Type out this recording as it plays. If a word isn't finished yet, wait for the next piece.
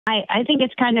I think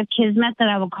it's kind of kismet that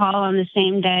I will call on the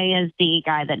same day as the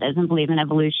guy that doesn't believe in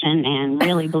evolution and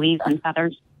really believes in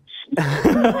feathers.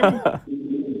 I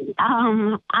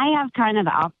have kind of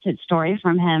the opposite story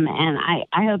from him, and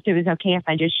I hoped it was okay if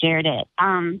I just shared it.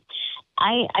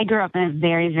 I grew up in a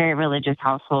very, very religious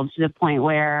household to the point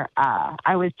where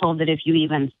I was told that if you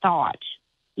even thought,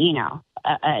 you know,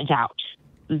 a doubt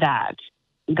that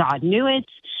God knew it,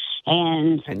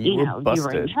 and you know, you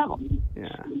were in trouble. Yeah.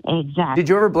 Exactly. Did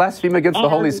you ever blaspheme against the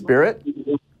Holy Spirit?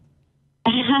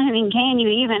 I mean, can you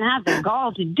even have the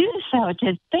gall to do so,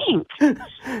 to think,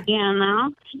 you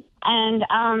know?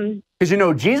 And because, you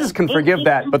know, Jesus can forgive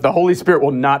that, but the Holy Spirit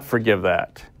will not forgive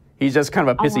that. He's just kind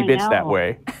of a pissy bitch that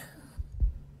way.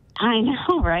 I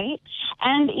know, right?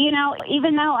 And, you know,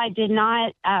 even though I did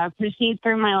not proceed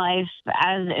through my life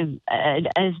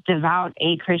as devout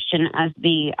a Christian as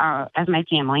my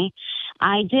family,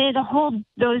 I did hold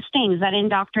those things, that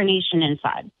indoctrination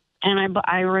inside. And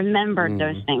I remembered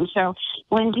those things. So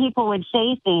when people would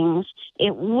say things,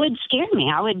 it would scare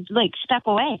me. I would, like, step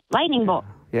away. Lightning bolt.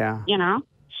 Yeah. You know?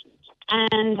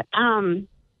 And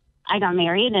I got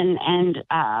married, and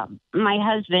my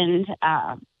husband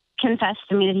confessed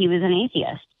to me that he was an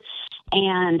atheist.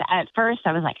 And at first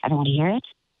I was like, I don't want to hear it.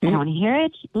 I don't want to hear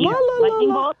it. You know,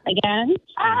 lightning bolt again.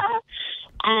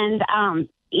 And,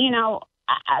 you know,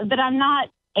 but I'm not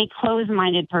a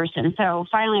closed-minded person. So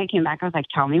finally I came back. I was like,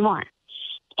 tell me more.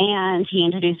 And he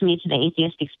introduced me to the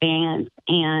Atheist Experience,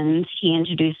 and he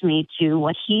introduced me to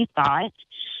what he thought.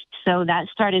 So that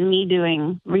started me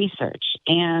doing research.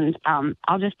 And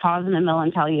I'll just pause in the middle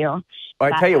and tell you.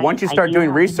 Well, I tell you, once you start doing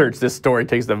research, this story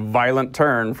takes a violent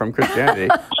turn from Christianity.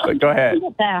 But go ahead.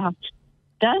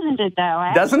 Doesn't it,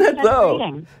 though? Doesn't it,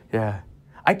 though? Yeah.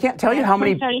 I can't tell you how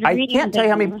many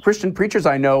Christian preachers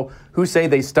I know who say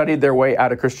they studied their way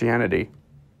out of Christianity.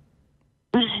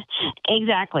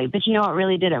 Exactly. But you know what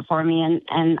really did it for me?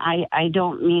 And I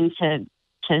don't mean to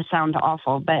sound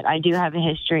awful, but I do have a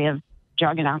history of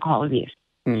drug and alcohol abuse.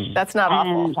 That's not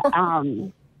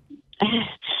awful.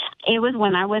 It was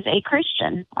when I was a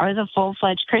Christian. I was a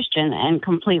full-fledged Christian and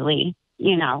completely,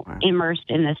 you know, immersed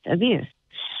in this abuse.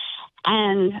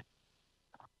 And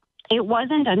it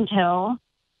wasn't until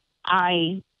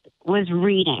I was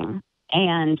reading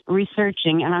and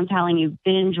researching, and I'm telling you,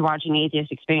 binge watching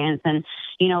Atheist Experience, and,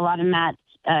 you know, a lot of Matt's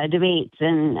debates,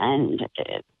 and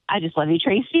I just love you,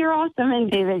 Tracie. You're awesome, and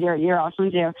David, you're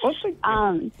awesome too.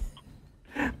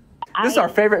 This is our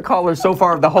favorite caller so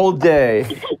far of the whole day.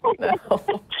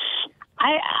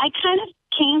 I kind of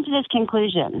came to this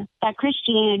conclusion that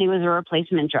Christianity was a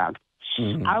replacement drug.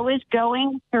 I was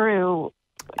going through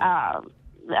a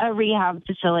rehab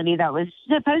facility that was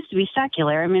supposed to be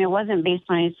secular. I mean, it wasn't based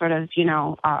on any sort of, you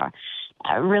know,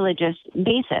 religious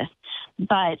basis.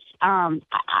 But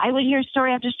I would hear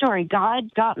story after story.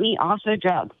 God got me off of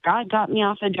drugs. God got me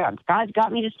off of drugs. God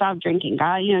got me to stop drinking.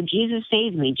 God, you know, Jesus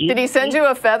saved me. Jesus did he send you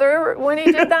a feather when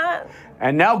he did that?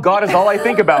 And now God is all I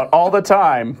think about all the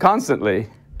time, constantly.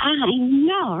 I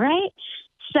know, right?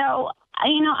 So,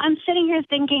 you know, I'm sitting here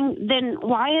thinking, then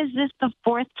why is this the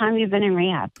fourth time you've been in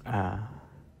rehab?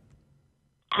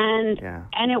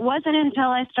 And it wasn't until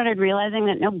I started realizing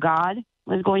that no God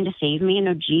was going to save me, and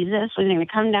no Jesus was going to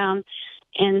come down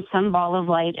in some ball of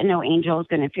light, and no angel was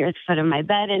going to appear at the foot of my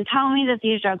bed and tell me that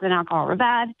these drugs and alcohol were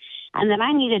bad, and that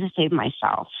I needed to save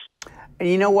myself. And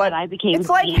you know what? It's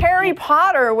like Harry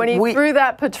Potter when he threw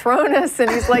that Patronus,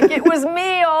 and he's like, it was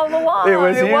me all along. It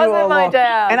wasn't my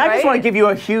dad. And I just want to give you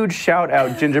a huge shout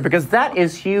out, Ginger, because that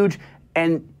is huge.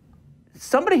 And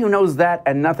somebody who knows that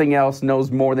and nothing else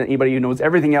knows more than anybody who knows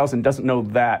everything else and doesn't know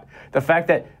that. The fact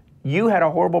that you had a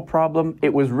horrible problem,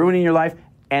 it was ruining your life,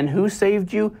 and who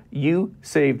saved you? You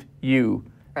saved you.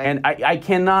 Right. And I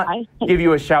cannot give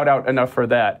you a shout out enough for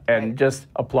that, and just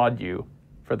applaud you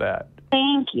for that.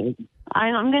 Thank you.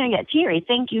 I'm going to get teary.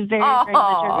 Thank you very, very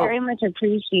much. I very much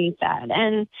appreciate that.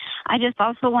 And I just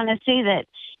also want to say that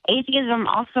atheism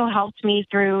also helped me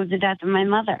through the death of my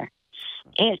mother.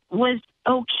 It was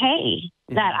okay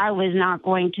that I was not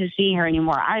going to see her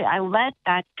anymore. I let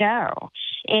that go.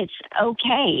 It's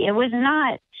okay. It was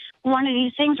not one of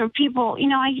these things where people, you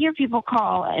know, I hear people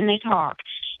call and they talk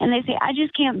and they say, I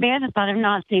just can't bear the thought of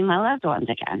not seeing my loved ones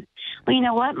again. Well, you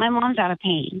know what? My mom's out of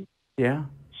pain. Yeah.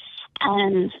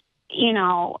 And, you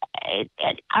know,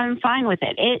 I'm fine with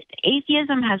it.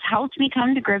 Atheism has helped me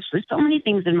come to grips with so many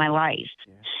things in my life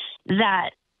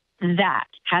that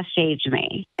has saved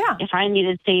me. Yeah. If I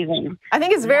needed saving. I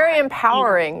think it's very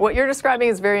empowering. What you're describing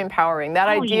is very empowering. That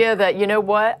idea that, you know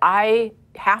what, I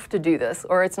have to do this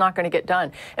or it's not going to get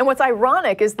done. And what's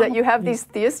ironic is that you have these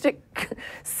theistic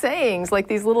sayings, like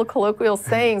these little colloquial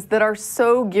sayings that are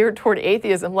so geared toward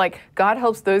atheism, like God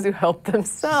helps those who help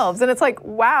themselves. And it's like,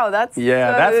 wow, that's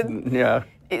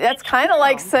that's kind of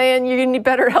like saying you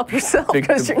better help yourself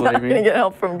because you're not going to get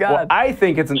help from God. Well, I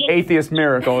think it's an atheist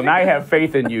miracle, and I have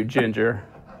faith in you, Ginger.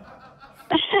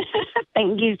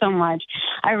 Thank you so much.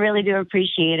 I really do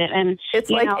appreciate it. And it's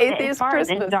like atheist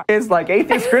Christmas. It's like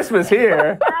atheist Christmas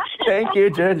here. Thank you,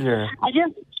 Ginger. I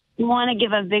just want to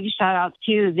give a big shout out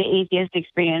to the Atheist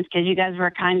Experience because you guys were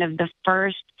kind of the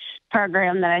first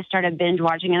program that I started binge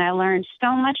watching, and I learned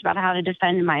so much about how to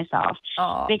defend myself.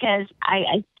 Aww. Because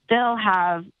I still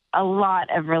have a lot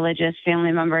of religious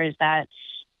family members that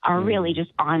are really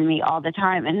just on me all the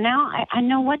time. And now I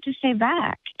know what to say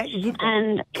back.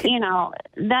 And, you know,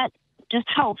 that just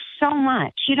helps so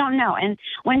much. You don't know. And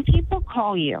when people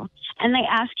call you and they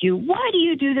ask you, why do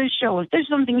you do this show if there's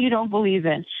something you don't believe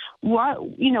in? What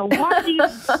do you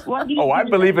Oh, I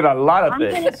believe in a lot of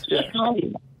things.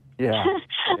 Yeah.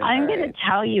 I'm going to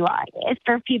tell you, it's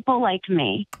for people like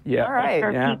me. Yeah. All right. It's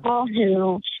for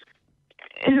people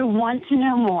who want to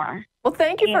know more. Well,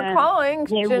 thank you for calling,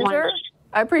 Ginger.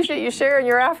 I appreciate you sharing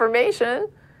your affirmation.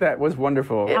 That was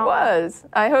wonderful. It was.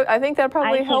 I think that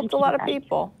probably helped a lot of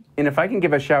people. And if I can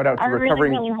give a shout out to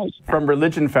Recovering from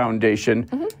Religion Foundation,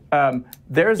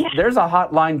 there's a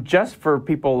hotline just for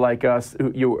people like us,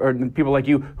 people like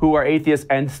you who are atheists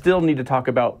and still need to talk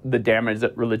about the damage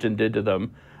that religion did to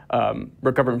them.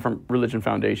 Recovering from Religion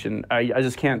Foundation. I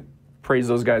just can't praise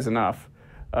those guys enough.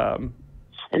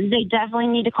 They definitely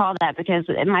need to call that because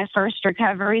my first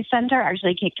recovery center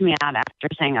actually kicked me out after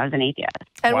saying I was an atheist.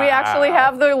 And we actually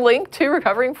have the link to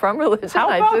Recovering from Religion. How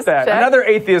about that? Another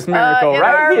atheist miracle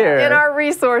here. In our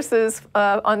resources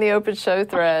on the Open Show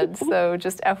thread. So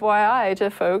just FYI to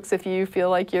folks, if you feel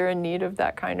like you're in need of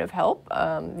that kind of help,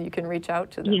 you can reach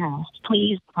out to them. Yes,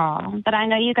 please call. But I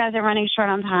know you guys are running short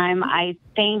on time. I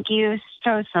thank you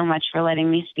so much for letting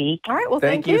me speak. All right, well,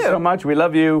 thank you so much. We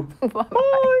love you. Bye.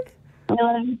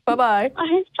 Bye-bye.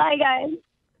 Bye, guys.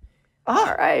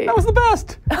 All right. That was the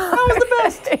best. That was the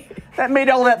best. That made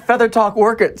all that feather talk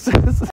work.